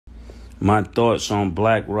My thoughts on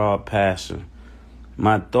Black Rob passing.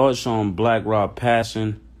 My thoughts on Black Rob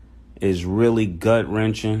passing is really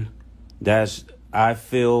gut-wrenching. I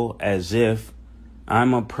feel as if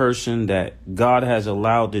I'm a person that God has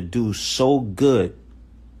allowed to do so good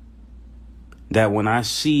that when I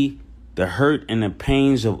see the hurt and the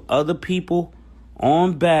pains of other people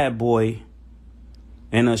on Bad Boy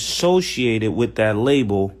and associated with that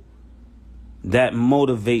label, that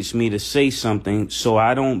motivates me to say something so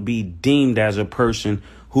I don't be deemed as a person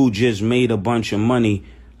who just made a bunch of money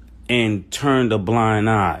and turned a blind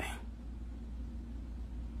eye.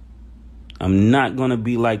 I'm not going to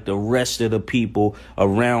be like the rest of the people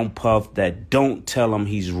around Puff that don't tell him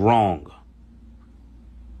he's wrong.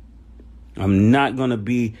 I'm not going to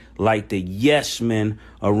be like the yes men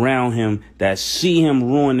around him that see him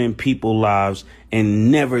ruining people's lives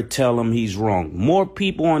and never tell him he's wrong. More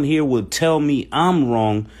people on here will tell me I'm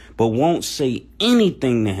wrong, but won't say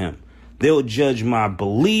anything to him. They'll judge my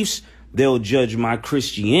beliefs, they'll judge my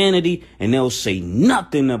Christianity, and they'll say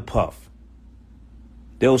nothing to Puff.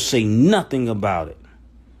 They'll say nothing about it.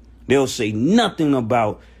 They'll say nothing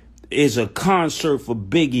about it's a concert for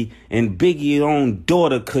Biggie and Biggie's own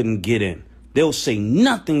daughter couldn't get in. They'll say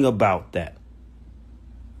nothing about that.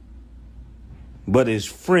 But his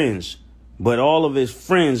friends, all of his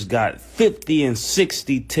friends got 50 and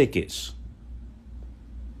 60 tickets.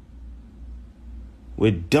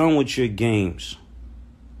 We're done with your games.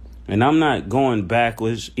 And I'm not going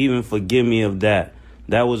backwards, even forgive me of that.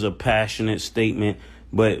 That was a passionate statement.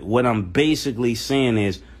 But what I'm basically saying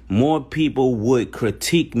is more people would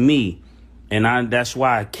critique me. And that's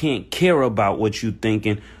why I can't care about what you're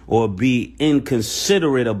thinking or be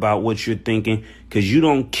inconsiderate about what you're thinking, because you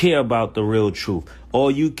don't care about the real truth.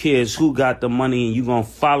 All you care is who got the money, and you're going to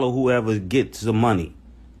follow whoever gets the money.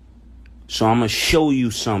 So I'm going to show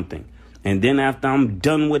you something. And then after I'm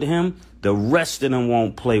done with him, the rest of them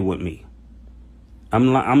won't play with me.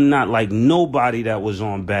 I'm not like nobody that was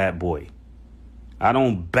on Bad Boy. I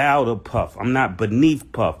don't bow to Puff. I'm not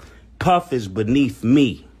beneath Puff. Puff is beneath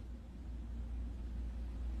me.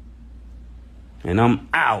 And I'm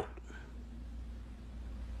out.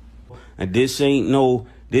 And this ain't no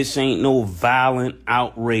violent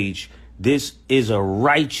outrage. This is a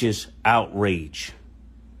righteous outrage.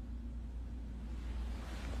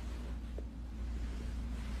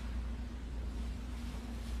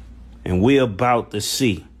 And we're about to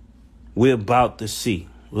see. We're about to see.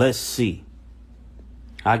 Let's see.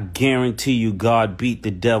 I guarantee you God beat the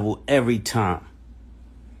devil every time.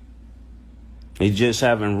 They just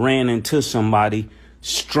haven't ran into somebody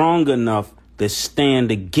strong enough to stand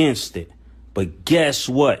against it. But guess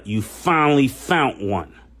what? You finally found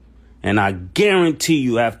one. And I guarantee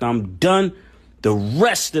you after I'm done, the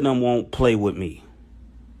rest of them won't play with me.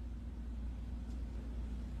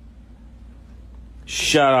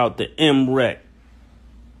 Shout out to MREC.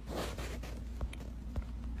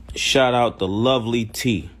 Shout out to Lovely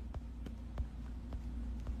T.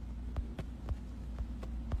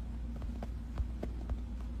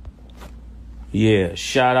 Yeah,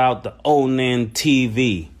 shout out to Onan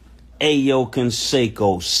TV, Ayo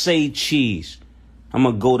Canseco, Say Cheese. I'm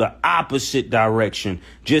going to go the opposite direction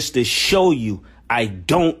just to show you I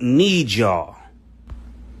don't need y'all.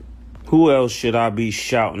 Who else should I be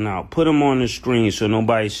shouting out? Put them on the screen so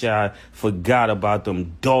nobody say I forgot about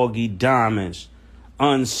them. Doggy Diamonds,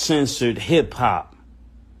 uncensored hip hop.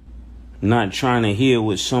 Not trying to hear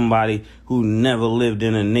what somebody who never lived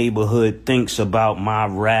in a neighborhood thinks about my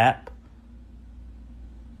rap.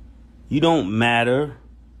 You don't matter.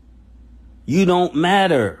 You don't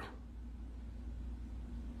matter.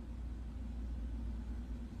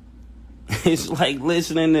 It's like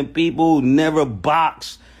listening to people who never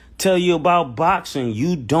box tell you about boxing.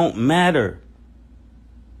 You don't matter.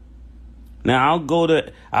 Now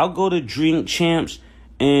I'll go to Drink Champs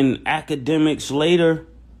and Academics later.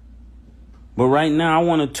 But right now I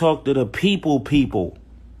want to talk to the people.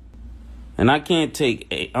 And I can't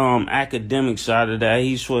take Academics out of that.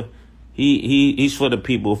 He's for the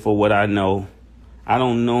people, for what I know. I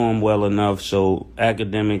don't know him well enough, so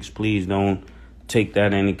Academics, please don't take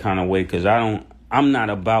that any kind of way, because I'm not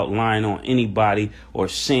about lying on anybody or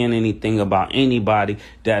saying anything about anybody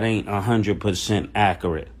that ain't 100%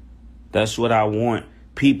 accurate. That's what I want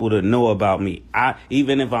people to know about me.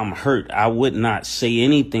 Even if I'm hurt, I would not say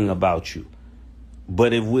anything about you.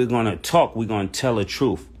 But if we're going to talk, we're going to tell the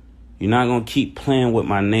truth. You're not going to keep playing with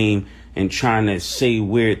my name and trying to say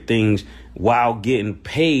weird things while getting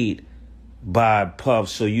paid by Puff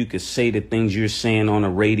so you could say the things you're saying on the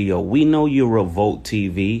radio. We know you're Revolt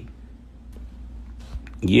TV.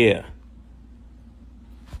 Yeah.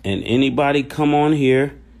 And anybody come on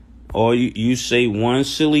here or you say one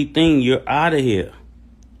silly thing, you're out of here.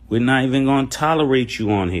 We're not even going to tolerate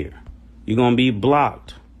you on here. You're going to be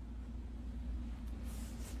blocked.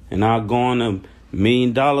 And I'll go on $1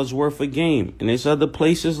 million worth of game. And there's other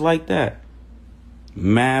places like that.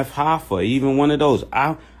 Math Hoffa, even one of those.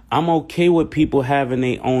 I'm okay with people having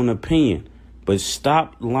their own opinion. But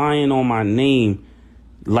stop lying on my name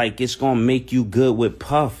like it's going to make you good with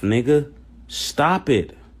Puff, nigga. Stop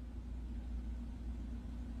it.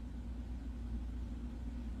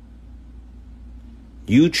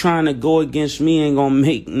 You trying to go against me ain't gonna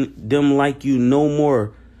make them like you no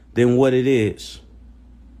more than what it is.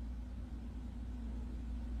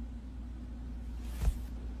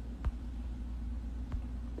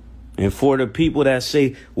 And for the people that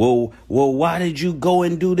say, well, why did you go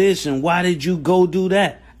and do this? And why did you go do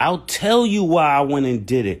that? I'll tell you why I went and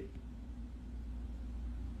did it.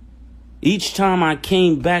 Each time I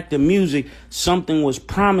came back to music, something was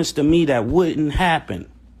promised to me that wouldn't happen.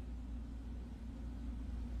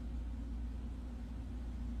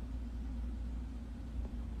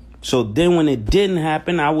 So then when it didn't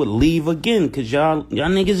happen, I would leave again because y'all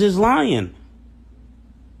niggas is lying.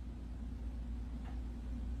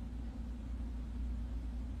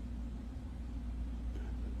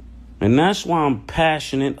 And that's why I'm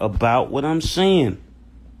passionate about what I'm saying.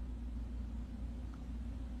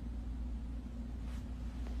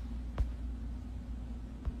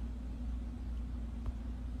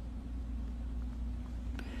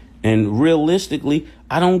 And realistically,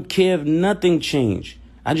 I don't care if nothing changed.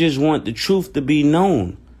 I just want the truth to be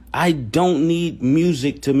known. I don't need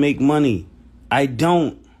music to make money. I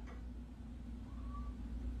don't.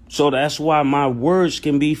 So that's why my words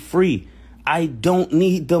can be free. I don't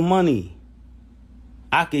need the money.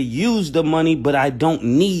 I could use the money, but I don't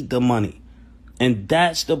need the money. And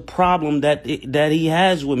that's the problem that he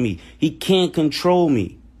has with me. He can't control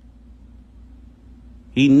me.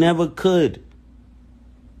 He never could.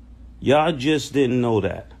 Y'all just didn't know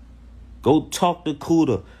that. Go talk to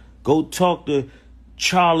Cuda. Go talk to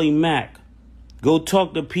Charlie Mack. Go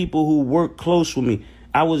talk to people who work close with me.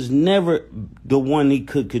 I was never the one he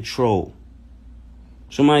could control.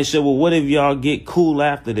 Somebody said, well, what if y'all get cool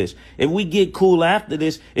after this? If we get cool after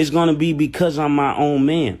this, it's going to be because I'm my own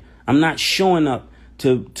man. I'm not showing up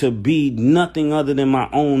to be nothing other than my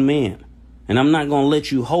own man. And I'm not going to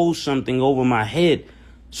let you hold something over my head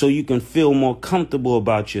so you can feel more comfortable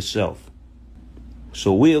about yourself.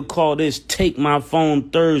 So we'll call this Take My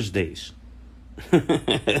Phone Thursdays.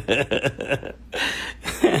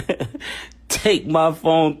 Take My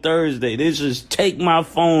Phone Thursday. This is Take My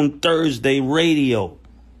Phone Thursday radio.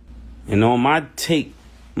 And on my Take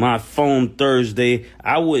My Phone Thursday,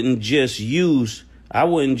 I wouldn't just use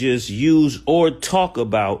or talk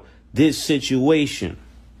about this situation.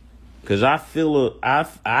 Because I feel I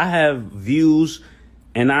have views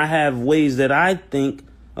and I have ways that I think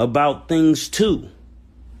about things too.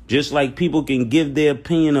 Just like people can give their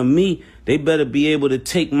opinion of me, they better be able to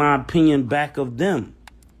take my opinion back of them.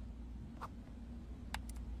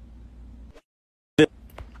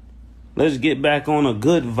 Let's get back on a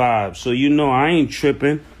good vibe so you know I ain't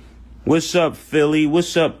tripping. What's up, Philly?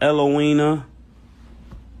 What's up, Eloina?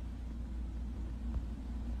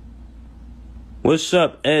 What's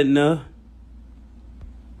up, Edna?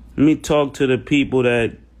 Let me talk to the people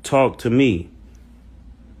that talk to me.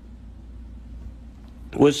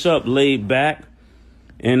 What's up, laid back?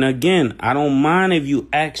 And again, I don't mind if you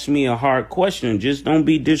ask me a hard question. Just don't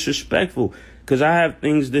be disrespectful, because I have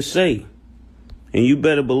things to say. And you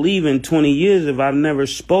better believe in 20 years, if I've never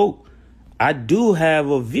spoke, I do have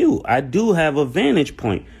a view. I do have a vantage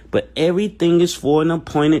point. But everything is for an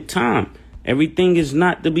appointed time. Everything is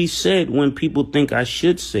not to be said when people think I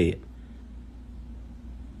should say it.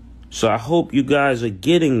 So I hope you guys are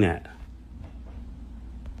getting that.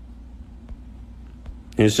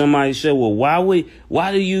 And somebody said, well,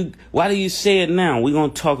 why do you say it now? We're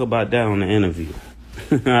going to talk about that on the interview.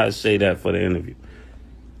 I'll say that for the interview.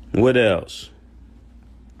 What else?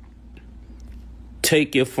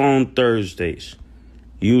 Take Your Phone Thursdays.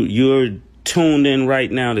 You're tuned in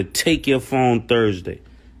right now to Take Your Phone Thursday.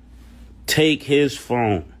 Take his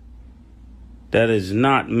phone. That is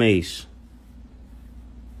not MASE.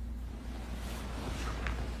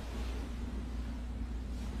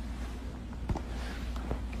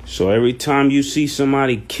 So every time you see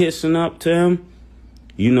somebody kissing up to him,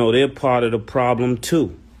 you know they're part of the problem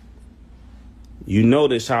too. You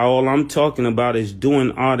notice how all I'm talking about is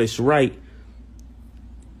doing artists right.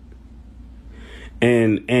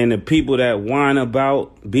 And the people that whine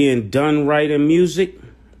about being done right in music,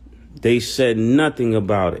 they said nothing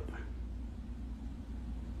about it.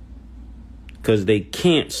 because they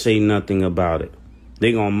can't say nothing about it.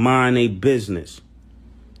 They gonna mind their business.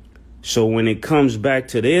 So when it comes back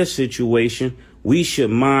to their situation, we should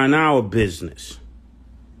mind our business.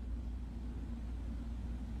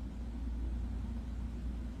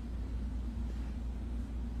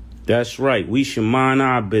 That's right. We should mind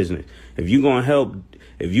our business. If you're going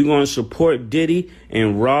to support Diddy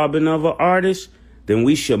and robbing other artists, then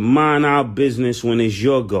we should mind our business when it's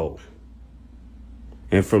your goal.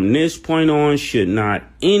 And from this point on, should not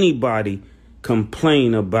anybody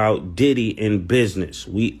complain about Diddy in business.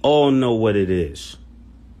 We all know what it is.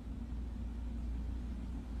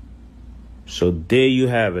 So there you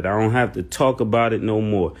have it. I don't have to talk about it no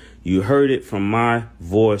more. You heard it from my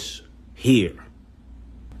voice here.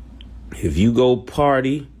 If you go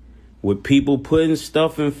party with people putting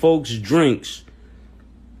stuff in folks' drinks,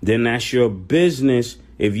 then that's your business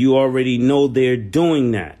if you already know they're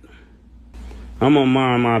doing that. I'm gonna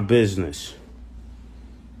mind my business.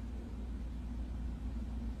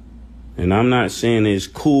 And I'm not saying it's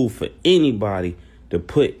cool for anybody to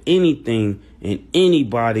put anything in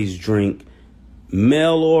anybody's drink,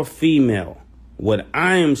 male or female. What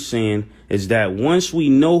I am saying is that once we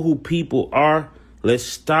know who people are, let's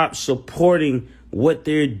stop supporting what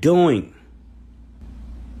they're doing.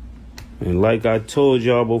 And like I told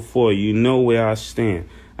y'all before, you know where I stand.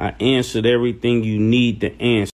 I answered everything you need to answer.